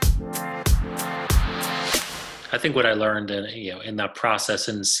I think what I learned in that process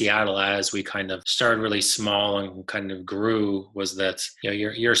in Seattle as we kind of started really small and kind of grew was that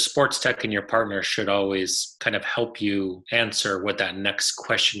your sports tech and your partner should always kind of help you answer what that next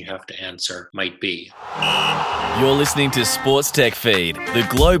question you have to answer might be. You're listening to Sports Tech Feed, the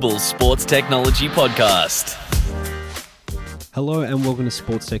global sports technology podcast. Hello and welcome to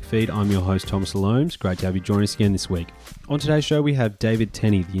Sports Tech Feed. I'm your host, Thomas Alomes. Great to have you join us again this week. On today's show, we have David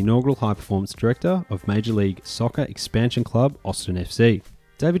Tenney, the inaugural High Performance Director of Major League Soccer expansion club Austin FC.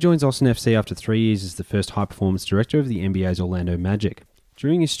 David joins Austin FC after 3 years as the first High Performance Director of the NBA's Orlando Magic.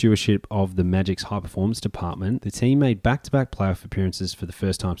 During his stewardship of the Magic's High Performance Department, the team made back-to-back playoff appearances for the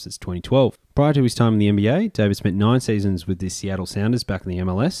first time since 2012. Prior to his time in the NBA, David spent 9 seasons with the Seattle Sounders back in the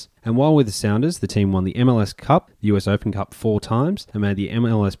MLS, and while with the Sounders, the team won the MLS Cup, the US Open Cup 4 times, and made the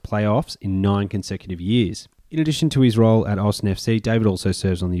MLS playoffs in 9 consecutive years. In addition to his role at Austin FC, David also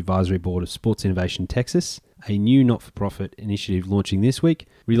serves on the advisory board of Sports Innovation Texas, a new not-for-profit initiative launching this week,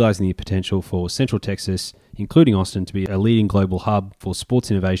 realizing the potential for Central Texas, including Austin, to be a leading global hub for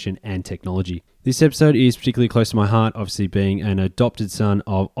sports innovation and technology. This episode is particularly close to my heart, obviously being an adopted son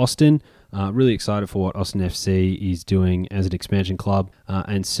of Austin. Really excited for what Austin FC is doing as an expansion club,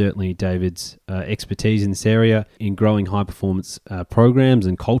 and certainly David's expertise in this area in growing high-performance programs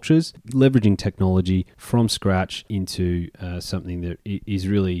and cultures, leveraging technology from scratch into something that is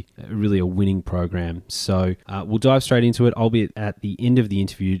really a winning program. So we'll dive straight into it. I'll be at the end of the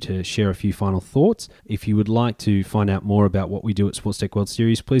interview to share a few final thoughts. If you would like to find out more about what we do at Sports Tech World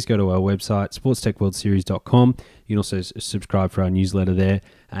Series, please go to our website, sportstechworldseries.com. You can also subscribe for our newsletter there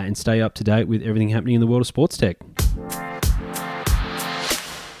and stay up to date with everything happening in the world of sports tech.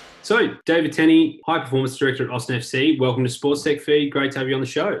 So, David Tenney, High Performance Director at Austin FC. Welcome to Sports Tech Feed. Great to have you on the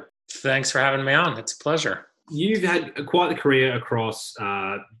show. Thanks for having me on. It's a pleasure. You've had quite the career across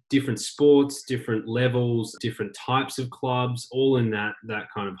different sports, different levels, different types of clubs, all in that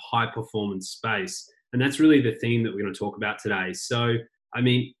kind of high performance space. And that's really the theme that we're going to talk about today. So, I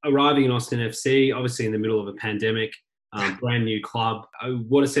mean, arriving in Austin FC, obviously in the middle of a pandemic, brand new club,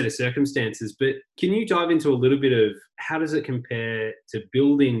 what a set of circumstances. But can you dive into a little bit of how does it compare to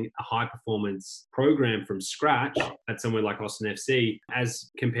building a high performance program from scratch at somewhere like Austin FC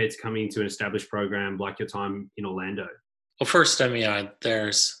as compared to coming into an established program like your time in Orlando? Well, first,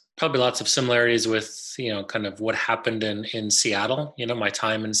 there's probably lots of similarities with, kind of what happened in Seattle, my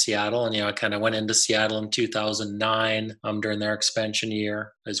time in Seattle. And, I kind of went into Seattle in 2009 during their expansion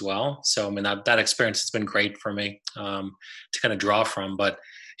year as well. So, I mean, that experience has been great for me to kind of draw from. But,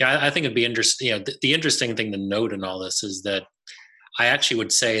 I think it'd be interesting. The interesting thing to note in all this is that I actually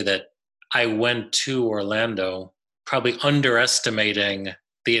would say that I went to Orlando probably underestimating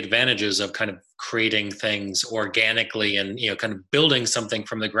the advantages of kind of creating things organically and, kind of building something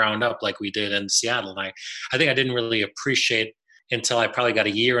from the ground up like we did in Seattle. And I think I didn't really appreciate until I probably got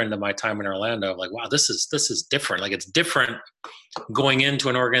a year into my time in Orlando, like, wow, this is different. Like, it's different going into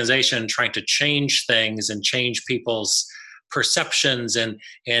an organization, trying to change things and change people's perceptions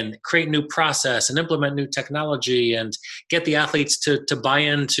and create new process and implement new technology and get the athletes to buy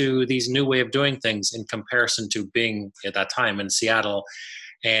into these new way of doing things in comparison to being at that time in Seattle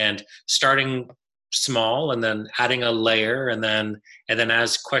and starting small and then adding a layer and then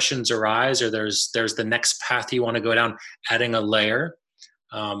as questions arise or there's the next path you want to go down, adding a layer.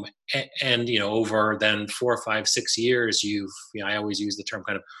 And over then 4, 5, 6 years, I always use the term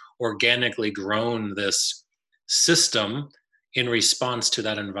kind of organically grown this system in response to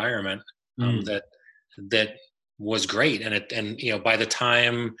that environment that was great. And by the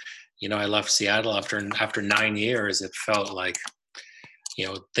time, I left Seattle after 9 years, it felt like,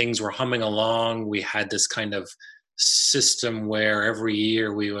 things were humming along. We had this kind of system where every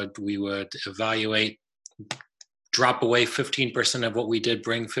year we would evaluate, drop away 15% of what we did,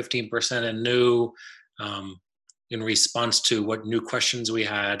 bring 15% in new, in response to what new questions we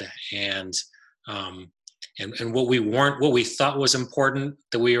had and what we thought was important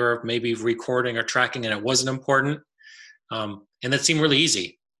that we were maybe recording or tracking and it wasn't important. And that seemed really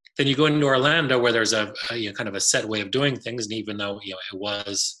easy. Then you go into Orlando where there's a kind of a set way of doing things. And even though, it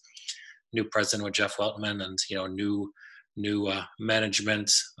was new president with Jeff Weltman and, new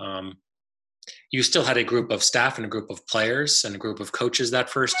management, you still had a group of staff and a group of players and a group of coaches that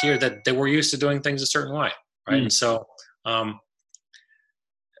first year that they were used to doing things a certain way. Right. And so, do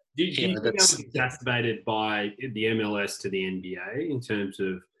you think that was exacerbated by the MLS to the NBA in terms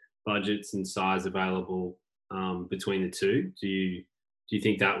of budgets and size available between the two? Do you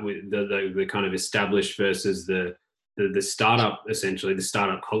think that with the kind of established versus the startup, essentially the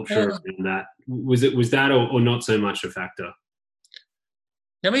startup culture and that was that or not so much a factor?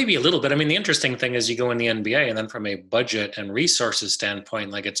 Now, maybe a little bit. I mean, the interesting thing is you go in the NBA, and then from a budget and resources standpoint,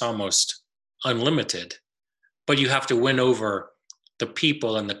 like it's almost unlimited. But you have to win over the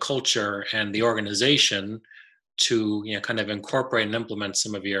people and the culture and the organization to kind of incorporate and implement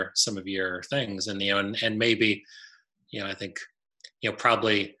some of your things, and and maybe I think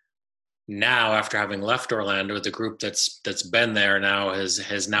probably now, after having left Orlando, the group that's been there now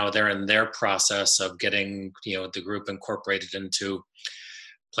has now they're in their process of getting the group incorporated into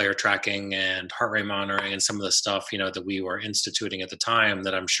player tracking and heart rate monitoring and some of the stuff that we were instituting at the time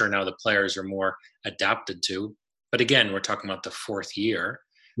that I'm sure now the players are more adapted to. But again, we're talking about the fourth year,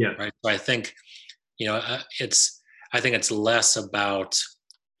 Yeah. right? So I think it's less about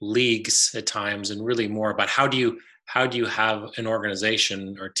leagues at times and really more about how do you have an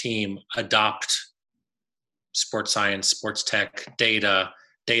organization or team adopt sports science, sports tech, data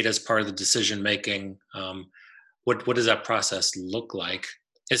as part of the decision making. What does that process look like?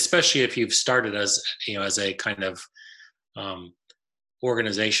 Especially if you've started as a kind of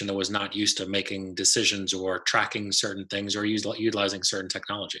organization that was not used to making decisions or tracking certain things or utilizing certain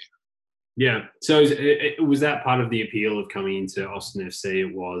technology. Yeah. So was that part of the appeal of coming into Austin FC?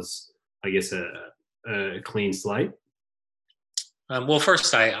 It was, I guess, a clean slate? Well,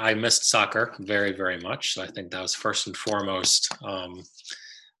 first, I missed soccer very, very much. So I think that was first and foremost. I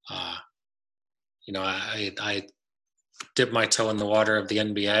dipped my toe in the water of the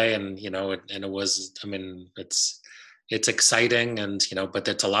NBA, and and it was. I mean, it's exciting, and but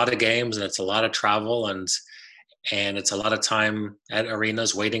it's a lot of games, and it's a lot of travel, and it's a lot of time at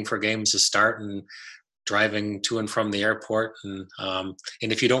arenas waiting for games to start, and driving to and from the airport, and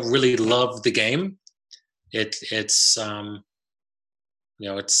if you don't really love the game, it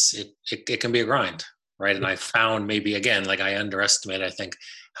can be a grind, right? And I found maybe again, like I underestimated, I think,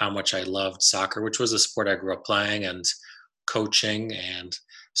 how much I loved soccer, which was a sport I grew up playing and coaching and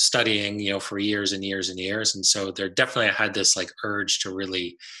studying, for years and years and years. And so there definitely I had this like urge to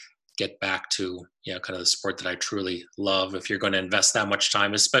really get back to, kind of the sport that I truly love. If you're going to invest that much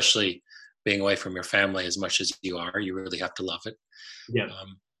time, especially being away from your family as much as you are, you really have to love it. Yeah.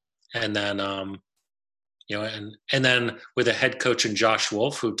 And then, and then with a head coach in Josh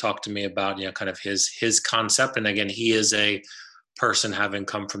Wolf, who talked to me about, kind of his concept. And again, he is a person having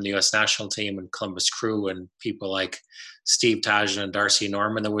come from the U.S. national team and Columbus Crew and people like Steve Tajin and Darcy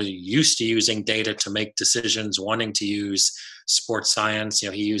Norman that were used to using data to make decisions, wanting to use sports science.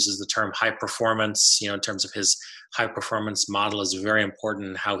 He uses the term high performance, in terms of his high performance model is very important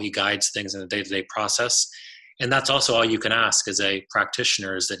in how he guides things in the day-to-day process. And that's also all you can ask as a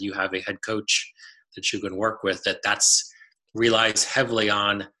practitioner, is that you have a head coach that you can work with that's relies heavily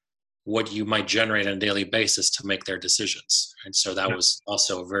on what you might generate on a daily basis to make their decisions. And so that was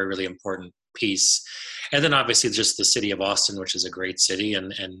also a very, really important piece. And then obviously just the city of Austin, which is a great city,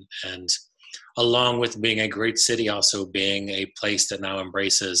 and along with being a great city, also being a place that now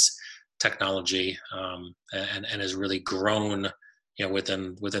embraces technology and has really grown,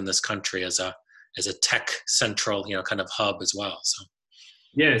 within this country as a tech central, kind of hub as well. So.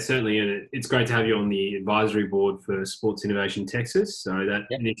 Yeah, certainly. And it's great to have you on the advisory board for Sports Innovation Texas. So that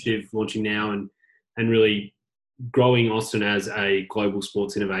initiative launching now and really growing Austin as a global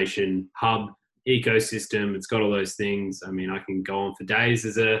sports innovation hub ecosystem. It's got all those things. I mean, I can go on for days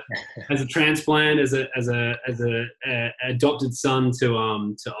as a transplant, as a adopted son to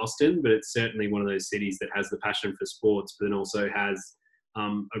Austin, but it's certainly one of those cities that has the passion for sports, but then also has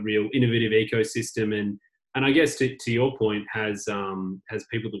a real innovative ecosystem and I guess to your point, has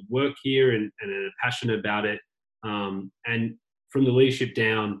people that work here and are passionate about it, and from the leadership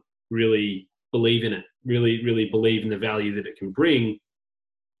down, really believe in it, really believe in the value that it can bring.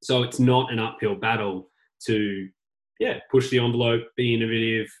 So it's not an uphill battle to, push the envelope, be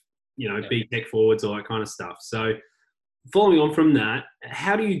innovative, be tech forwards, all that kind of stuff. So following on from that,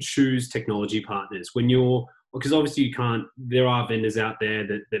 how do you choose technology partners because obviously you can't, there are vendors out there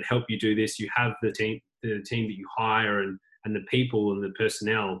that help you do this. You have the team that you hire and the people and the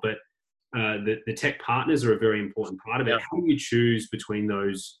personnel, but the tech partners are a very important part of it. How do you choose between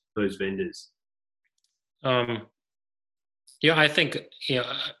those vendors? I think,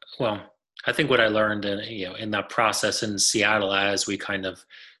 I think what I learned in that process in Seattle, as we kind of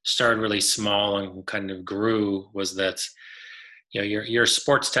started really small and kind of grew, was that, your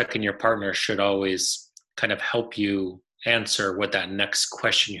sports tech and your partner should always kind of help you answer what that next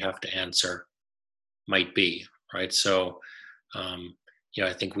question you have to answer might be, right? So,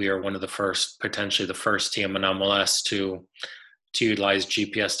 I think we are one of the first, potentially the first team in MLS to utilize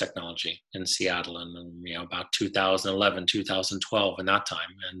GPS technology in Seattle, and about 2011, 2012, in that time,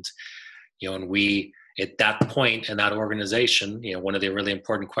 and and we at that point in that organization, one of the really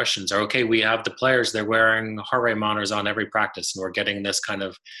important questions are, okay, we have the players, they're wearing heart rate monitors on every practice, and we're getting this kind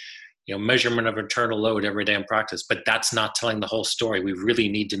of, measurement of internal load every day in practice, but that's not telling the whole story. We really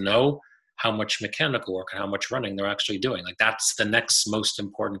need to know how much mechanical work and how much running they're actually doing. Like, that's the next most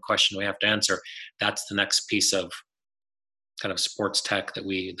important question we have to answer. That's the next piece of kind of sports tech that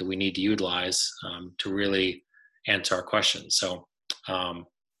we need to utilize to really answer our questions. So,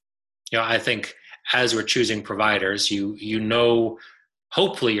 I think as we're choosing providers,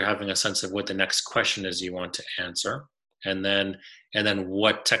 hopefully you're having a sense of what the next question is you want to answer, and then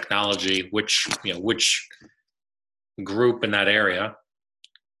what technology, which group in that area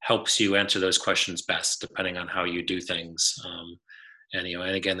helps you answer those questions best, depending on how you do things. And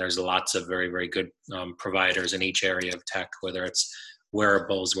again, there's lots of very, very good providers in each area of tech, whether it's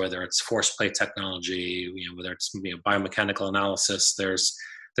wearables, whether it's force plate technology, whether it's biomechanical analysis. There's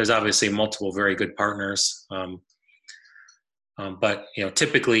obviously multiple very good partners. But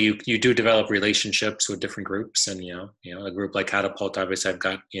typically you do develop relationships with different groups, and a group like Catapult, obviously I've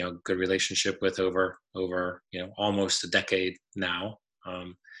got good relationship with over almost a decade now.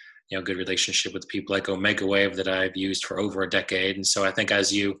 Good relationship with people like Omega Wave that I've used for over a decade. And so I think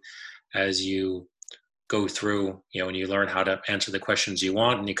as you go through, and you learn how to answer the questions you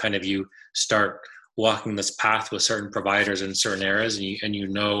want, and you start walking this path with certain providers in certain areas, and you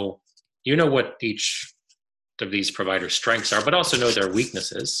know what each of these providers' strengths are, but also know their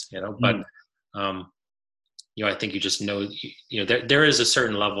weaknesses, but I think you just know, there is a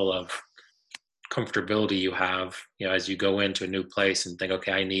certain level of comfortability you have, as you go into a new place and think,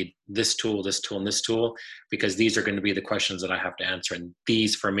 okay, I need this tool, and this tool, because these are going to be the questions that I have to answer. And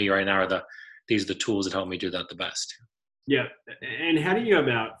these for me right now are these are the tools that help me do that the best. Yeah. And how do you go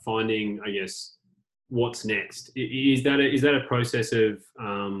about finding, I guess, what's next? Is that a process of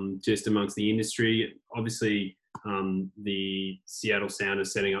just amongst the industry? Obviously, the Seattle Sound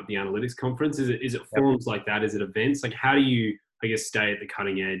is setting up the analytics conference. Is it forums like that? Is it events? Like, how do you, I guess, stay at the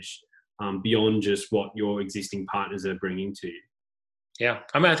cutting edge beyond just what your existing partners are bringing to you? Yeah,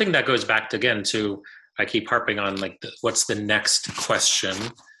 I mean, I think that goes back to I keep harping on what's the next question,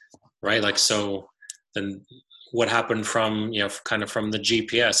 right? Like, so then what happened from kind of from the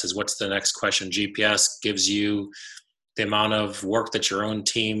GPS is, what's the next question? GPS gives you the amount of work that your own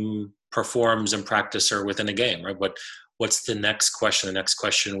team performs in practice or within a game, right? But what's the next question? The next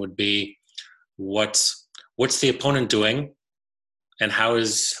question would be, what's the opponent doing, and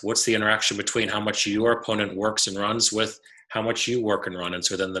what's the interaction between how much your opponent works and runs with how much you work and run? And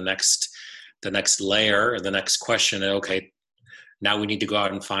so then the next layer, or the next question, okay, now we need to go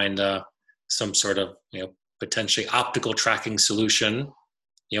out and find some sort of potentially optical tracking solution.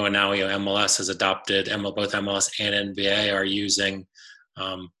 And now MLS has adopted, both MLS and NBA are using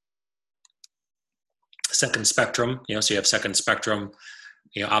Second Spectrum. So you have Second Spectrum,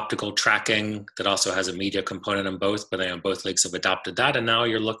 optical tracking that also has a media component in both. But both leagues have adopted that, and now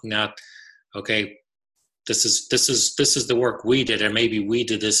you're looking at, okay, this is the work we did, and maybe we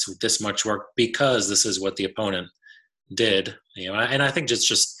did this much work because this is what the opponent did. And I think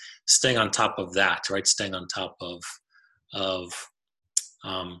just staying on top of that, right? Staying on top of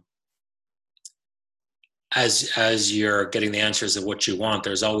as you're getting the answers of what you want,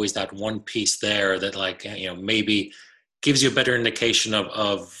 there's always that one piece there that maybe gives you a better indication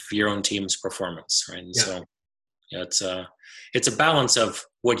of your own team's performance, right? And so it's a balance of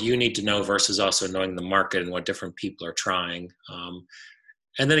what you need to know versus also knowing the market and what different people are trying.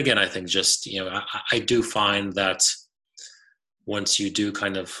 And then again, I think just, I do find that once you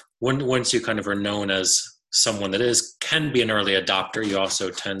kind of are known as someone that can be an early adopter, you also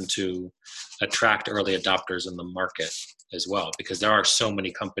tend to attract early adopters in the market as well, because there are so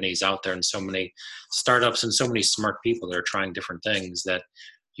many companies out there and so many startups and so many smart people that are trying different things, that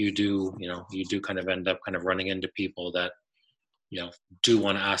you do kind of end up kind of running into people that do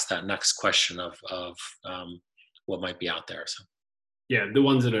want to ask that next question of what might be out there. So yeah, the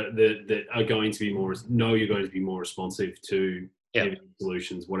ones that are going to be you're going to be more responsive to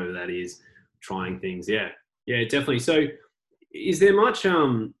solutions, whatever that is, trying things. Yeah, definitely. So is there much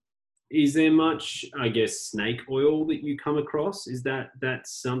I guess snake oil that you come across? Is that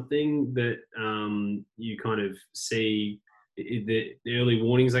something that you kind of see the early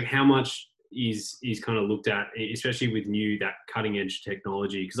warnings? Like, how much is kind of looked at, especially with that cutting edge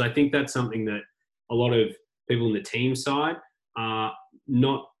technology? Because I think that's something that a lot of people in the team side are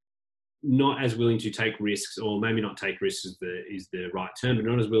not as willing to take risks, or maybe not take risks is the right term, but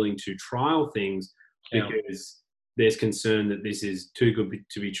not as willing to trial things because there's concern that this is too good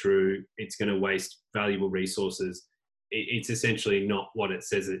to be true. It's going to waste valuable resources. It's essentially not what it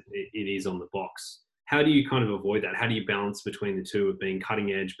says it is on the box. how do you kind of avoid that? How do you balance between the two of being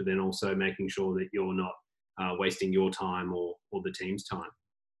cutting edge, but then also making sure that you're not wasting your time or the team's time?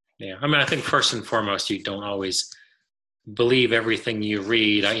 Yeah, I mean, I think first and foremost, you don't always believe everything you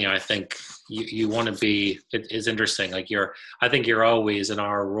read. I think you want to be. It's interesting. Like I think you're always in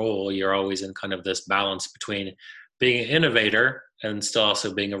our role. You're always in kind of this balance between being an innovator and still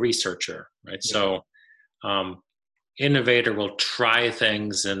also being a researcher, right? Yeah. So, innovator will try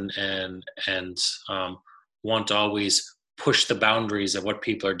things and want to always push the boundaries of what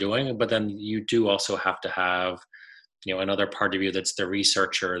people are doing, but then you do also have to have another part of you that's the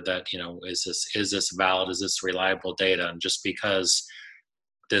researcher that is this valid, is this reliable data? And just because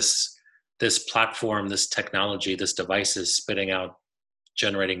this platform, this technology, this device is spitting out,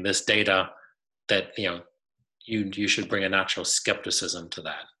 generating this data, that you should bring a natural skepticism to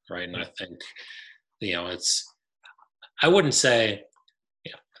that, right? And I think I wouldn't say,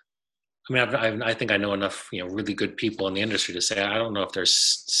 I mean, I think I know enough, really good people in the industry to say I don't know if there's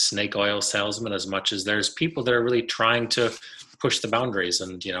snake oil salesmen as much as there's people that are really trying to push the boundaries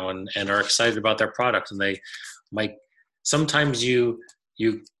and are excited about their product. And they might sometimes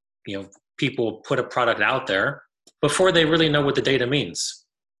people put a product out there before they really know what the data means,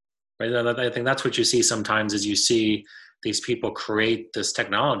 right? And I think that's what you see sometimes is you see these people create this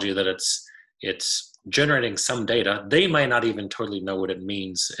technology that it's generating some data. They might not even totally know what it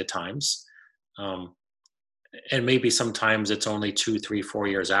means at times. And maybe sometimes it's only 2, 3, 4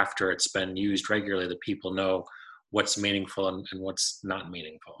 years after it's been used regularly that people know what's meaningful and what's not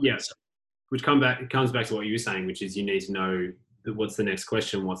meaningful. Yeah. So, which it comes back to what you were saying, which is you need to know what's the next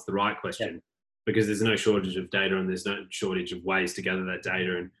question, what's the right question, because there's no shortage of data and there's no shortage of ways to gather that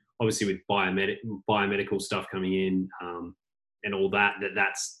data. And obviously with biomedical stuff coming in, and all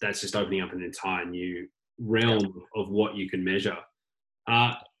that's just opening up an entire new realm of what you can measure.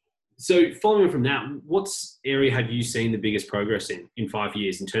 So following from that, what's area have you seen the biggest progress in 5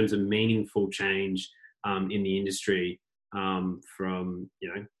 years in terms of meaningful change in the industry from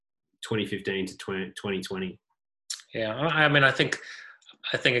 2015 to 2020? Yeah, I mean, I think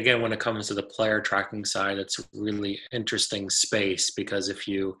again, when it comes to the player tracking side, it's a really interesting space, because if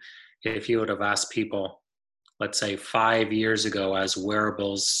you would have asked people, let's say 5 years ago, as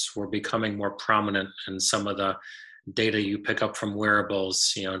wearables were becoming more prominent and some of the data you pick up from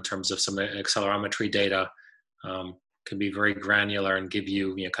wearables, in terms of some accelerometry data, can be very granular and give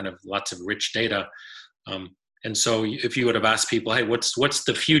you, kind of lots of rich data. And so if you would have asked people, hey, what's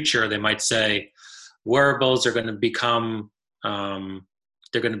the future? They might say wearables are going to become,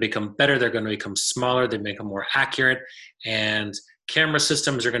 they're going to become better. They're going to become smaller. They become more accurate, and camera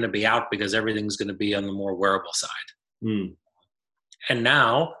systems are going to be out because everything's going to be on the more wearable side. Mm. And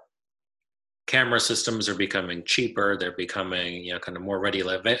now camera systems are becoming cheaper. They're becoming, kind of more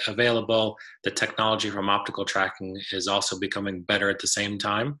readily available. The technology from optical tracking is also becoming better at the same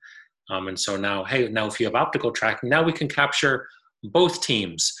time. And so now if you have optical tracking, now we can capture both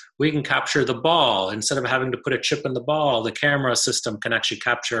teams. We can capture the ball. Instead of having to put a chip in the ball, the camera system can actually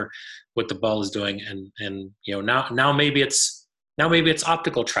capture what the ball is doing. And now maybe it's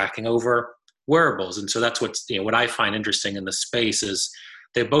optical tracking over wearables. And so that's what's, what I find interesting in the space is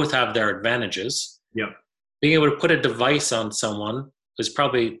they both have their advantages. Yeah. Being able to put a device on someone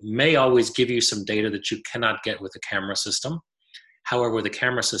may always give you some data that you cannot get with a camera system. However, with a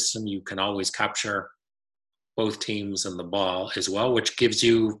camera system, you can always capture both teams and the ball as well, which gives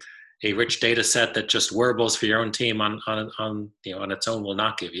you a rich data set that just wearables for your own team on its own will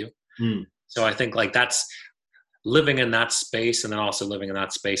not give you. Mm. So I think that's living in that space, and then also living in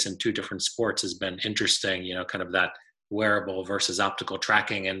that space in two different sports has been interesting, kind of that wearable versus optical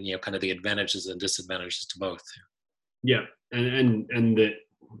tracking, and, kind of the advantages and disadvantages to both. Yeah. And the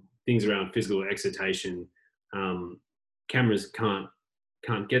things around physical excitation, cameras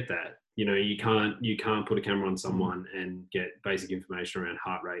can't get that. You can't put a camera on someone and get basic information around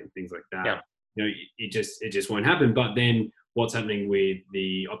heart rate and things like that. Yeah. It just won't happen. But then what's happening with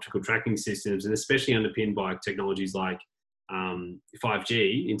the optical tracking systems, and especially underpinned by technologies like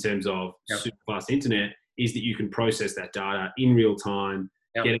 5G in terms of super fast internet, is that you can process that data in real time,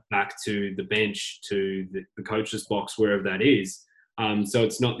 get it back to the bench, to the coach's box, wherever that is. So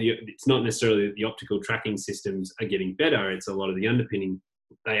it's not necessarily that the optical tracking systems are getting better. It's a lot of the underpinning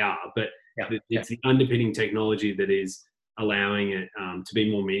they are, but it's the underpinning technology that is allowing it to be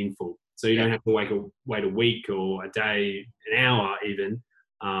more meaningful. So you don't have to wait a week or a day, an hour even,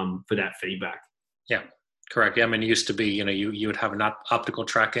 for that feedback. Yeah, correct. Yeah, I mean, it used to be, you would have an optical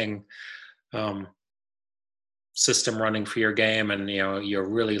tracking system running for your game, and you're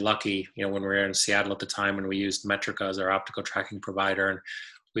really lucky. When we were in Seattle at the time, and we used Metrica as our optical tracking provider, and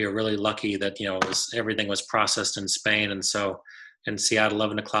we were really lucky that, everything was processed in Spain. And so in Seattle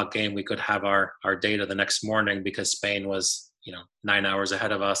 11 o'clock game, we could have our data the next morning because Spain was, 9 hours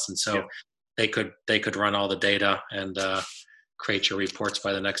ahead of us. And so they could run all the data and create your reports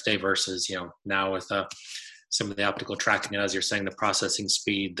by the next day versus, now with some of the optical tracking, and as you're saying, the processing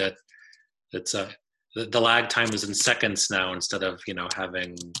speed, that it's the lag time is in seconds now instead of,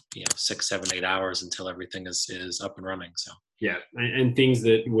 having, 6, 7, 8 hours until everything is up and running. So. Yeah. And things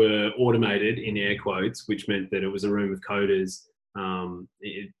that were automated in air quotes, which meant that it was a room of coders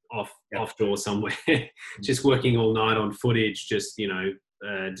offshore somewhere, just working all night on footage, just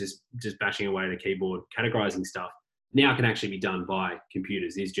bashing away at a keyboard, categorizing stuff. Now can actually be done by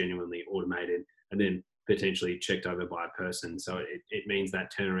computers, is genuinely automated, and then potentially checked over by a person. So it means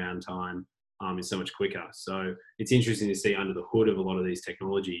that turnaround time is so much quicker. So it's interesting to see under the hood of a lot of these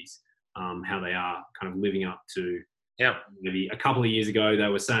technologies how they are kind of living up to. Yeah, maybe a couple of years ago they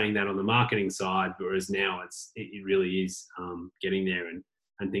were saying that on the marketing side, whereas now it really is getting there,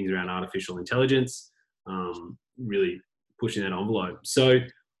 and things around artificial intelligence really pushing that envelope. So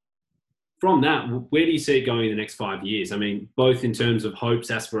from that, where do you see it going in the next 5 years? I mean, both in terms of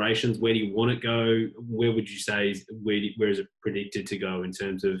hopes, aspirations, where do you want it to go? Where would you say, where is it predicted to go in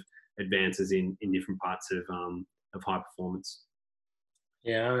terms of advances in different parts of high performance?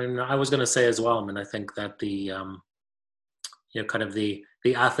 Yeah, I mean, I was going to say as well, I mean, I think that the kind of the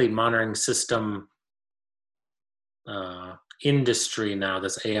athlete monitoring system industry now,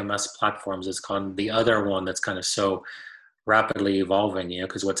 this AMS platforms, is kind of the other one that's kind of so rapidly evolving,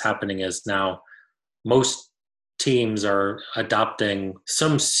 because what's happening is now most teams are adopting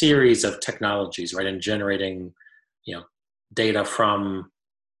some series of technologies, right, and generating, data from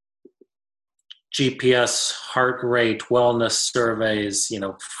GPS, heart rate, wellness surveys,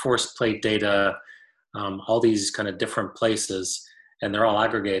 force plate data, all these kind of different places, and they're all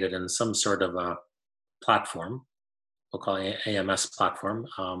aggregated in some sort of a platform. We'll call it AMS platform.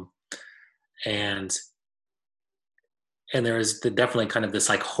 And there is definitely kind of this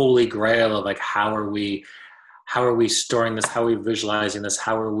like holy grail of like, how are we storing this? How are we visualizing this?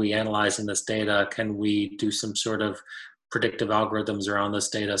 How are we analyzing this data? Can we do some sort of predictive algorithms around this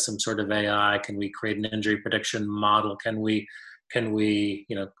data, some sort of AI? Can we create an injury prediction model? Can we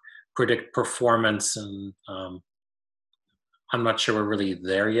predict performance? And I'm not sure we're really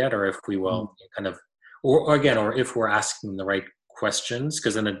there yet, or if we will kind of, or if we're asking the right questions,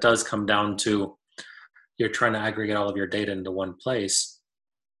 because then it does come down to, you're trying to aggregate all of your data into one place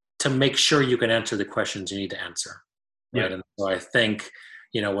to make sure you can answer the questions you need to answer. Right. Yeah. And so I think,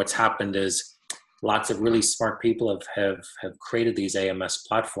 what's happened is lots of really smart people have created these AMS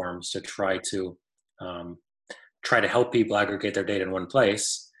platforms to try to help people aggregate their data in one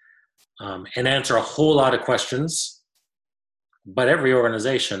place and answer a whole lot of questions. But every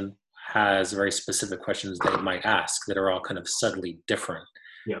organization has very specific questions they might ask that are all kind of subtly different.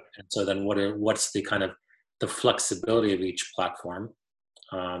 Yeah. And so then what's the kind of the flexibility of each platform,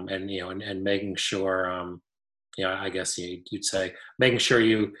 and making sure, I guess you'd say making sure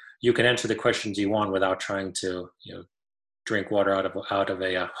you can answer the questions you want without trying to, drink water out of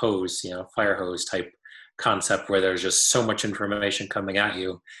a hose, fire hose type concept where there's just so much information coming at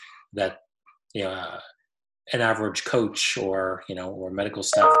you that, an average coach or medical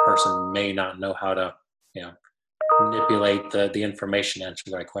staff person may not know how to, manipulate the information to answer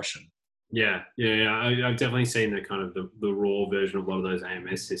the right question. Yeah. I've definitely seen the kind of the raw version of a lot of those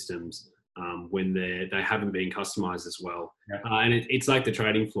AMS systems when they haven't been customized as well. Yeah. And it's like the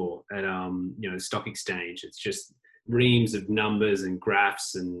trading floor at the stock exchange. It's just reams of numbers and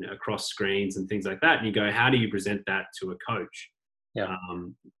graphs and across screens and things like that. And you go, how do you present that to a coach? Yeah.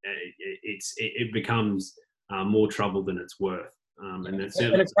 It becomes more trouble than it's worth. And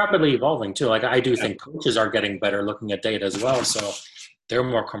it's rapidly evolving too. Like I do think coaches are getting better looking at data as well. So they're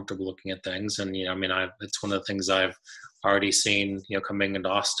more comfortable looking at things. And, it's one of the things I've already seen, coming into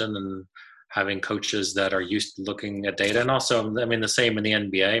Austin and having coaches that are used to looking at data. And also, the same in the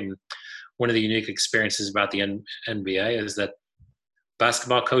NBA. One of the unique experiences about the NBA is that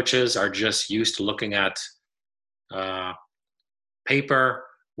basketball coaches are just used to looking at paper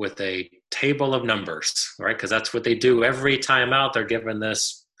with a table of numbers, right? Because that's what they do every time out. They're given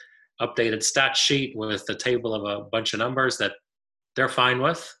this updated stat sheet with a table of a bunch of numbers that they're fine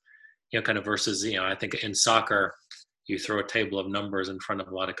with, kind of versus, I think in soccer, you throw a table of numbers in front of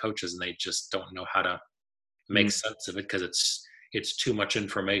a lot of coaches and they just don't know how to make sense of it because it's too much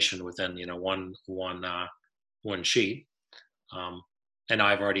information within, one sheet. And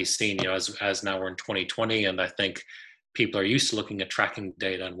I've already seen, as now we're in 2020, and I think people are used to looking at tracking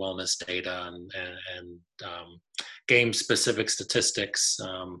data and wellness data and game specific statistics,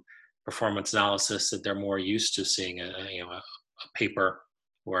 performance analysis, that they're more used to seeing a paper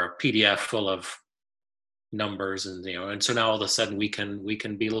or a PDF full of numbers, and so now all of a sudden we can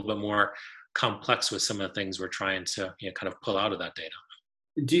be a little bit more complex with some of the things we're trying to kind of pull out of that data.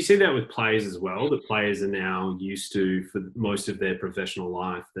 Do you see that with players as well? The players are now used to, for most of their professional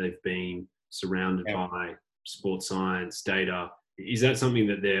life, they've been surrounded by sports science data. Is that something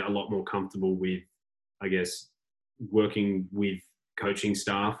that they're a lot more comfortable with, I guess, working with coaching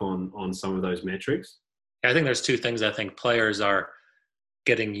staff on some of those metrics? I think there's two things. I think players are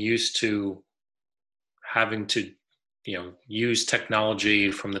getting used to having to use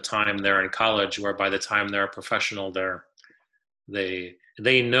technology from the time they're in college, where by the time they're a professional,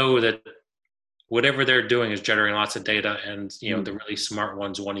 they know that whatever they're doing is generating lots of data, and the really smart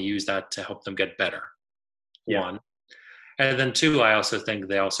ones want to use that to help them get better. One. And then two, I also think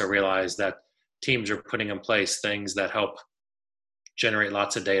they also realize that teams are putting in place things that help generate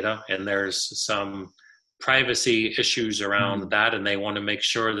lots of data, and there's some privacy issues around that, and they want to make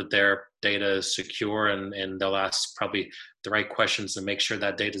sure that their data is secure, and they'll ask probably the right questions to make sure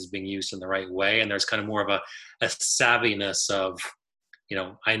that data is being used in the right way. And there's kind of more of a savviness of,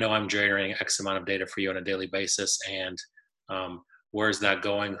 I know I'm generating X amount of data for you on a daily basis, and where's that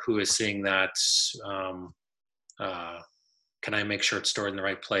going? Who is seeing that? Can I make sure it's stored in the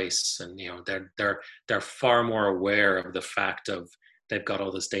right place? And they're far more aware of the fact of they've got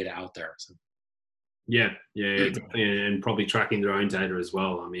all this data out there. So. Yeah, and probably tracking their own data as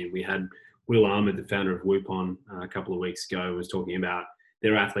well. I mean, we had Will Ahmed, the founder of Whoop-On, a couple of weeks ago, was talking about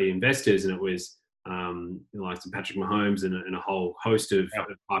their athlete investors, and it was like Patrick Mahomes and a whole host of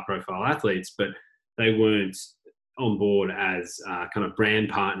high-profile athletes, but they weren't on board as kind of brand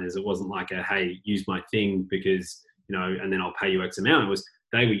partners. It wasn't like hey, use my thing because, and then I'll pay you X amount. It was,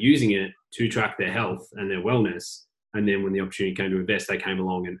 they were using it to track their health and their wellness. And then when the opportunity came to invest, they came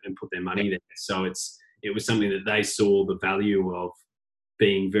along and put their money there. So it was something that they saw the value of,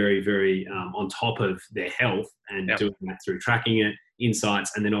 being very, very on top of their health and doing that through tracking it,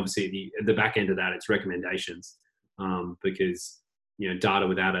 insights, and then obviously at the back end of that, it's recommendations, because data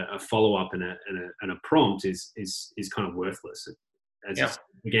without a follow up and a prompt is kind of worthless. Again,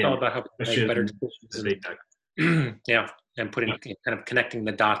 it's all about helping make better decisions. And putting kind of connecting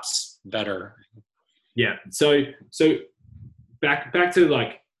the dots better. Yeah. So back to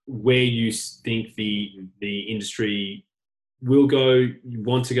like where you think the industry will go, you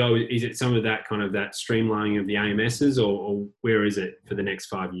want to go. Is it some of that kind of that streamlining of the AMSs, or where is it for the next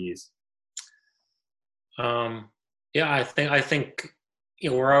 5 years? I think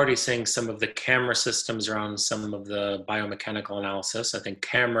we're already seeing some of the camera systems around some of the biomechanical analysis. I think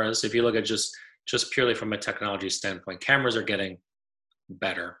cameras, if you look at just purely from a technology standpoint, cameras are getting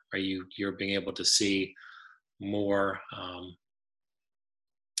better. You're being able to see more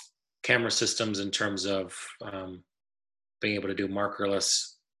camera systems in terms of being able to do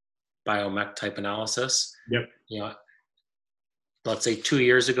markerless biomech type analysis. Yep. Let's say 2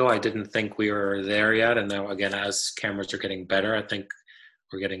 years ago, I didn't think we were there yet. And now again, as cameras are getting better, I think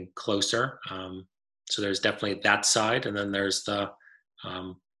we're getting closer. So there's definitely that side. And then there's the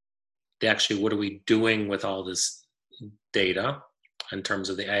actually, what are we doing with all this data in terms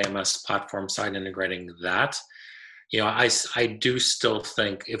of the AMS platform side, integrating that? I do still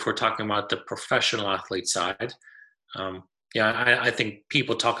think, if we're talking about the professional athlete side, I think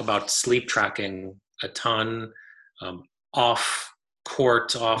people talk about sleep tracking a ton, off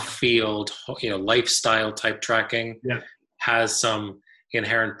court, off field, lifestyle type tracking has some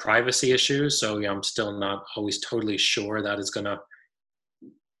inherent privacy issues. So I'm still not always totally sure that is going to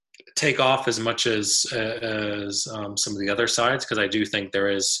take off as much as some of the other sides, because I do think there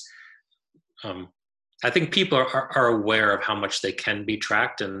is. I think people are aware of how much they can be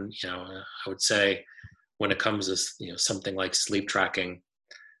tracked, and I would say when it comes to something like sleep tracking,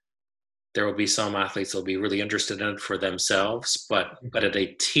 there will be some athletes that will be really interested in it for themselves, but at a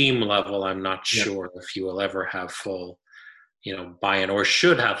team level, I'm not sure if you will ever have full buy-in, or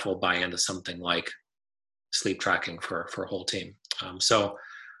should have full buy-in to something like sleep tracking for a whole team. So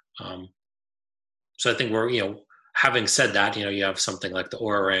I think we're having said that, you have something like the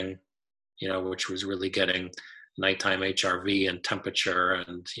Oura Ring, which was really getting nighttime HRV and temperature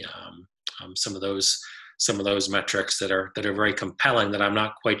and some of those metrics that are very compelling, that I'm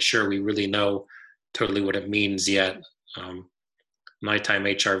not quite sure we really know totally what it means yet. Nighttime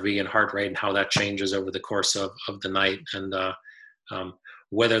HRV and heart rate and how that changes over the course of the night, and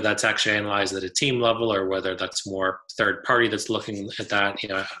whether that's actually analyzed at a team level or whether that's more third party that's looking at that.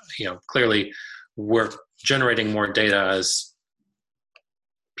 Clearly we're generating more data as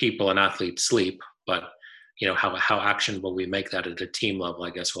people and athletes sleep, but how actionable we make that at a team level, I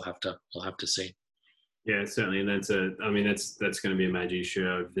guess we'll have to see. Yeah, certainly, and that's going to be a major issue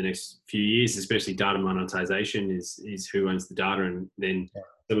over the next few years, especially data monetization. Is who owns the data, and then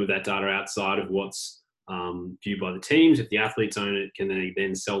some of that data outside of what's viewed by the teams. If the athletes own it, can they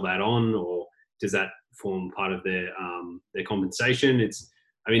then sell that on, or does that form part of their compensation?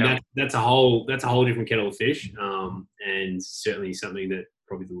 That's a whole different kettle of fish, and certainly something that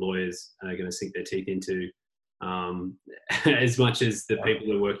probably the lawyers are going to sink their teeth into. As much as the people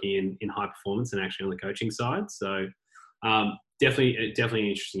that are working in high performance and actually on the coaching side. So definitely an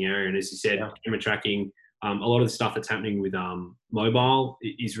interesting area. And as you said, camera tracking, a lot of the stuff that's happening with mobile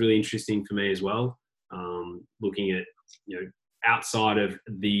is really interesting for me as well. Looking at, outside of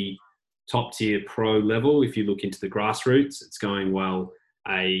the top tier pro level, if you look into the grassroots, it's going well.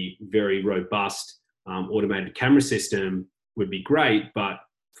 A very robust automated camera system would be great, but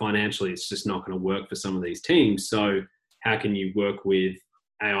financially it's just not going to work for some of these teams. So how can you work with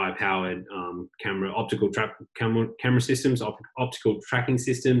AI-powered optical camera systems, optical tracking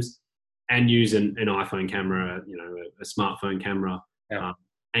systems, and use an iPhone camera, a smartphone camera,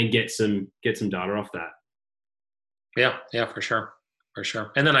 and get some data off that? Yeah, for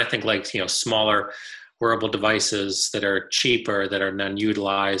sure. And then I think smaller wearable devices that are cheaper, that are then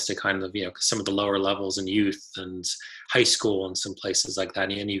utilized to kind of, some of the lower levels in youth and high school and some places like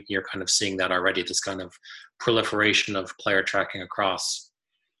that. And you're kind of seeing that already, this kind of proliferation of player tracking across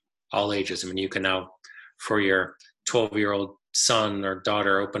all ages. I mean, you can now, for your 12-year-old son or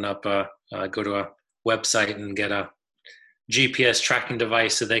daughter, open up go to a website and get a GPS tracking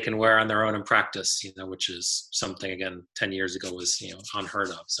device that they can wear on their own in practice, which is something, again, 10 years ago was, unheard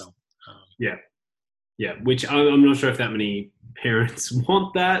of. So, Yeah, which I'm not sure if that many parents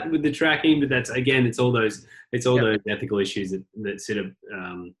want that with the tracking, but that's, again, it's all those ethical issues that sit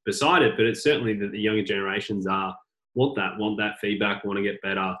beside it. But it's certainly that the younger generations want that feedback, want to get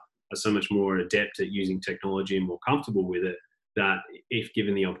better, are so much more adept at using technology and more comfortable with it, that if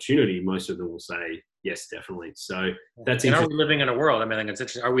given the opportunity, most of them will say yes, definitely. So that's interesting. Are we living in a world? I mean, I think it's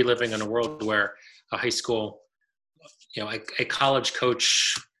interesting. Are we living in a world where a high school, a college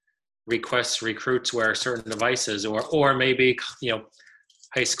coach recruits wear certain devices, or maybe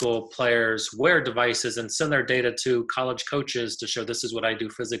high school players wear devices and send their data to college coaches to show, this is what I do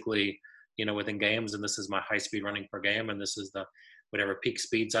physically within games, and this is my high speed running per game, and this is the whatever peak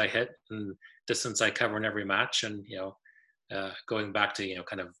speeds I hit and distance I cover in every match. And going back to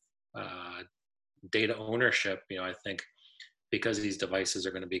kind of data ownership, I think because these devices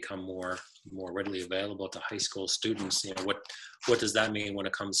are going to become more readily available to high school students, what does that mean when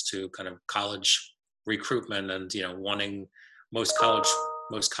it comes to kind of college recruitment and wanting most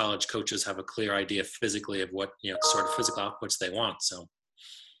college coaches have a clear idea physically of what sort of physical outputs they want. So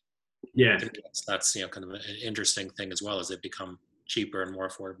yeah, that's kind of an interesting thing as well, as they become cheaper and more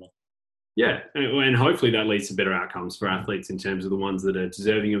affordable. Yeah, and hopefully that leads to better outcomes for athletes in terms of the ones that are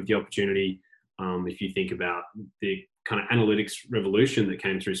deserving of the opportunity. If you think about the kind of analytics revolution that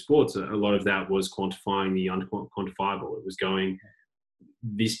came through sports, a lot of that was quantifying the unquantifiable. It was going,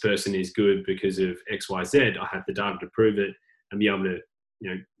 this person is good because of X, Y, Z. I have the data to prove it, and be able to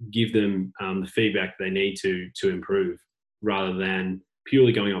give them the feedback they need to improve, rather than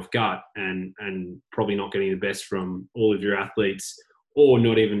purely going off gut and probably not getting the best from all of your athletes, or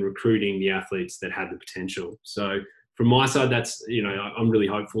not even recruiting the athletes that had the potential. So from my side, that's, I'm really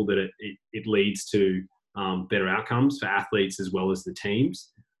hopeful that it leads to better outcomes for athletes as well as the teams,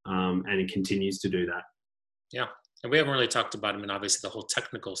 and it continues to do that. Yeah. And we haven't really talked about, obviously the whole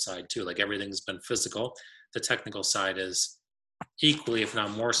technical side too. Like, everything's been physical. The technical side is equally, if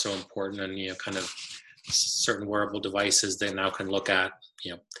not more so, important. And, kind of certain wearable devices, they now can look at,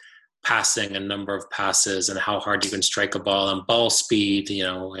 passing and number of passes and how hard you can strike a ball and ball speed,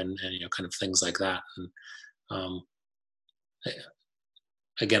 and kind of things like that. And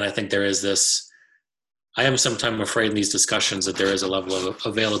again, I think there is this, I am sometimes afraid in these discussions that there is a level of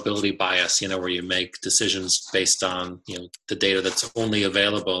availability bias, where you make decisions based on, the data that's only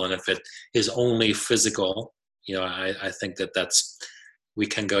available. And if it is only physical, I think we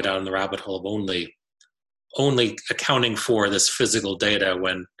can go down the rabbit hole of only accounting for this physical data,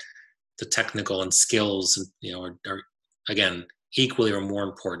 when the technical and skills, are again, equally or more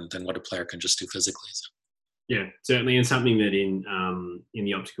important than what a player can just do physically. So. Yeah, certainly, and something that in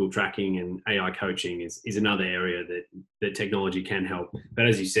the optical tracking and AI coaching is another area that technology can help. But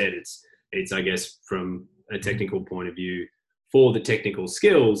as you said, it's I guess from a technical point of view, for the technical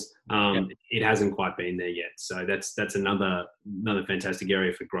skills, it hasn't quite been there yet. So that's another fantastic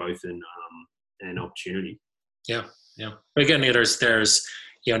area for growth and opportunity. Yeah. But again, there's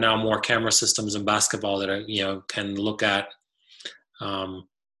now more camera systems in basketball that are, can look at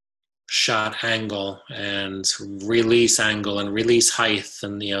shot angle and release angle and release height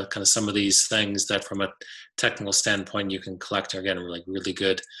and kind of some of these things that from a technical standpoint you can collect again really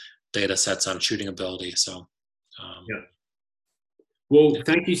good data sets on shooting ability. So Well,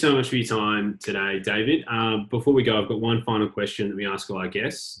 thank you so much for your time today, David. Before we go, I've got one final question that we ask all our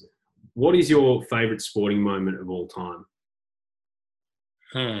guests. What is your favourite sporting moment of all time?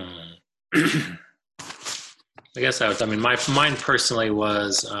 I guess mine personally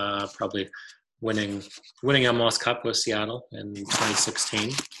was probably winning MLS Cup with Seattle in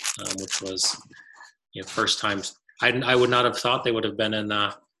 2016, which was first time. I would not have thought they would have been in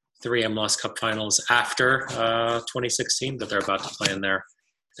 3 MLS Cup finals after 2016, but they're about to play in their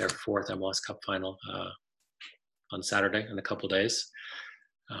 4th MLS Cup final on Saturday in a couple of days.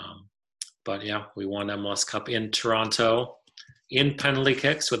 But yeah, we won MLS Cup in Toronto in penalty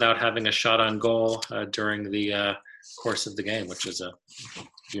kicks without having a shot on goal during the course of the game, which is a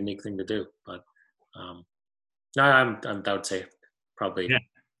unique thing to do. But I would say probably. Yeah.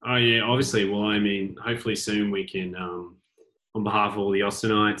 Oh yeah, obviously. Well, hopefully soon we can, on behalf of all the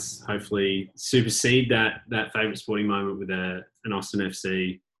Austinites, hopefully supersede that favourite sporting moment with an Austin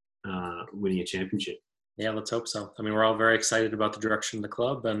FC winning a championship. Yeah, let's hope so. We're all very excited about the direction of the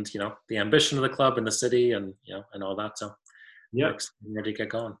club and, the ambition of the club and the city and, and all that. So yeah, ready to get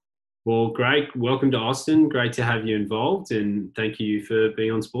going. Well, great. Welcome to Austin. Great to have you involved, and thank you for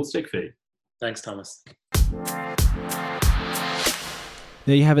being on Sports Tech Feed. Thanks, Thomas.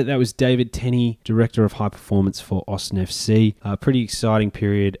 There you have it. That was David Tenney, Director of High Performance for Austin FC. Pretty exciting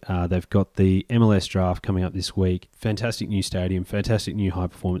period. They've got the MLS draft coming up this week. Fantastic new stadium, fantastic new high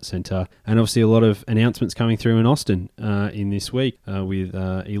performance centre, and obviously a lot of announcements coming through in Austin in this week with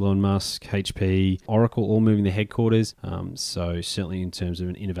Elon Musk, HP, Oracle all moving their headquarters. So certainly in terms of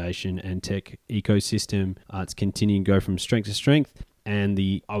an innovation and tech ecosystem, it's continuing to go from strength to strength. And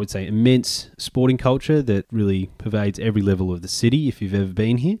the, I would say, immense sporting culture that really pervades every level of the city, if you've ever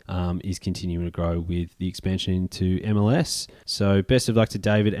been here, is continuing to grow with the expansion into MLS. So best of luck to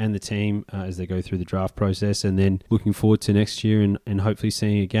David and the team as they go through the draft process, and then looking forward to next year and hopefully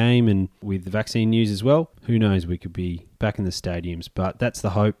seeing a game. And with the vaccine news as well, who knows, we could be back in the stadiums, but that's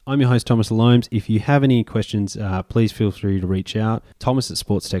the hope. I'm your host, Thomas Loams. If you have any questions, please feel free to reach out. Thomas at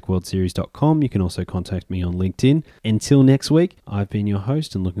sportstechworldseries.com. You can also contact me on LinkedIn. Until next week, I've been your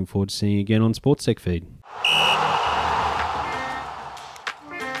host and looking forward to seeing you again on Sports Tech Feed.